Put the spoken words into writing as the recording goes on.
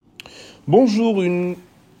Bonjour, une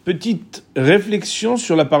petite réflexion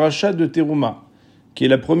sur la paracha de Teruma, qui est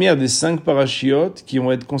la première des 5 parachiotes qui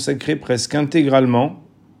vont être consacrées presque intégralement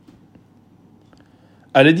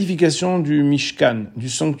à l'édification du Mishkan, du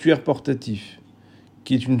sanctuaire portatif,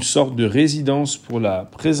 qui est une sorte de résidence pour la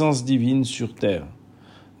présence divine sur terre,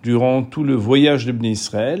 durant tout le voyage de Bnei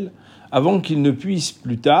Israël, avant qu'ils ne puissent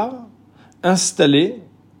plus tard installer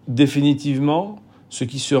définitivement ce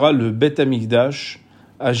qui sera le Beth Amikdash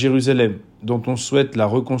à Jérusalem, dont on souhaite la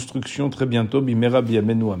reconstruction très bientôt, Bimera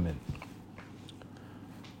B'Yameinu Amen.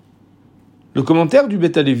 Le commentaire du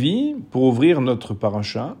Beth Alevi, pour ouvrir notre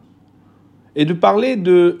paracha, est de parler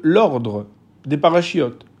de l'ordre des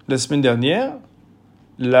parachiotes. La semaine dernière,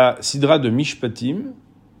 la sidra de Michpatim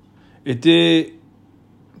était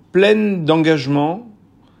pleine d'engagement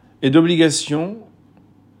et d'obligation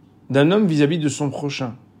d'un homme vis-à-vis de son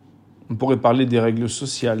prochain. On pourrait parler des règles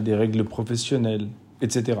sociales, des règles professionnelles,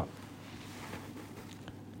 etc.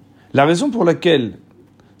 La raison pour laquelle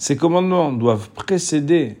ces commandements doivent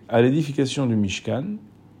précéder à l'édification du Mishkan,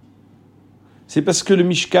 c'est parce que le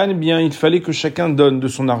Mishkan, eh bien, il fallait que chacun donne de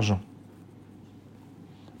son argent.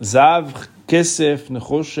 Zavr, Kesef,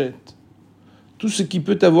 Nechoshet, tout ce qui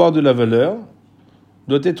peut avoir de la valeur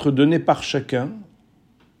doit être donné par chacun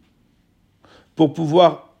pour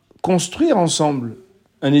pouvoir construire ensemble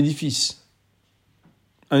un édifice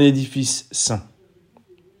sain.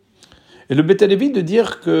 Et le Beth Alevi de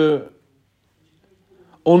dire que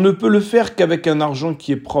on ne peut le faire qu'avec un argent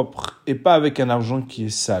qui est propre et pas avec un argent qui est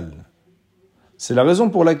sale. C'est la raison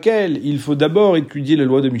pour laquelle il faut d'abord étudier la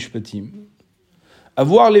loi de Michpatim,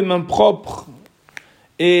 avoir les mains propres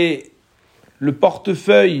et le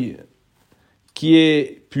portefeuille qui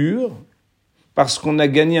est pur, parce qu'on a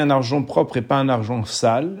gagné un argent propre et pas un argent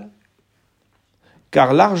sale,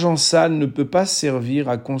 car l'argent sale ne peut pas servir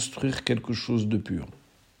à construire quelque chose de pur.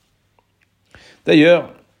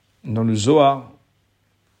 D'ailleurs, dans le Zohar,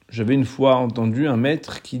 j'avais une fois entendu un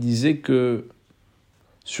maître qui disait que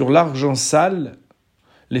sur l'argent sale,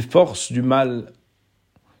 les forces du mal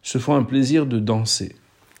se font un plaisir de danser.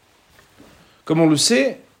 Comme on le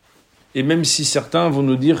sait, et même si certains vont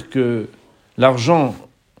nous dire que l'argent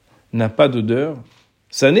n'a pas d'odeur,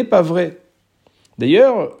 ça n'est pas vrai.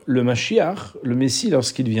 D'ailleurs, le Mashiach, le Messie,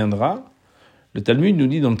 lorsqu'il viendra, le Talmud nous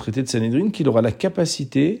dit dans le traité de Sanhédrin qu'il aura la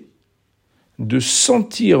capacité de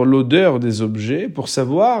sentir l'odeur des objets pour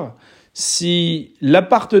savoir si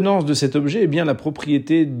l'appartenance de cet objet est bien la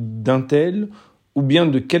propriété d'un tel ou bien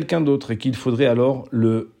de quelqu'un d'autre et qu'il faudrait alors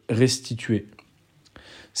le restituer.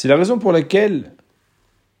 C'est la raison pour laquelle,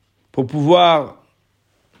 pour pouvoir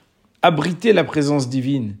abriter la présence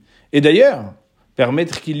divine, et d'ailleurs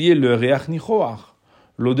permettre qu'il y ait le Reach Nichoach,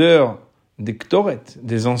 l'odeur des ktoret,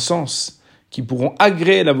 des encens, qui pourront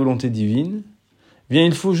agréer la volonté divine, bien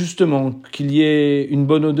il faut justement qu'il y ait une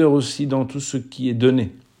bonne odeur aussi dans tout ce qui est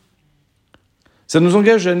donné. Ça nous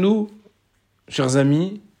engage à nous, chers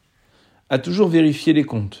amis, à toujours vérifier les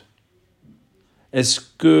comptes. Est-ce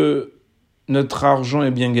que notre argent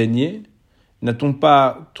est bien gagné ? N'a-t-on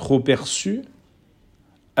pas trop perçu ?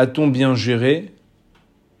 A-t-on bien géré ?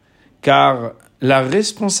 Car la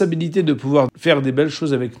responsabilité de pouvoir faire des belles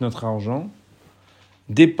choses avec notre argent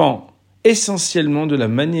dépend essentiellement de la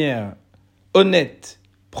manière honnête,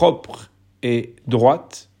 propre et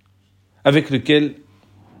droite avec laquelle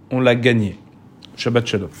on l'a gagné. Shabbat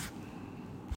Shalom.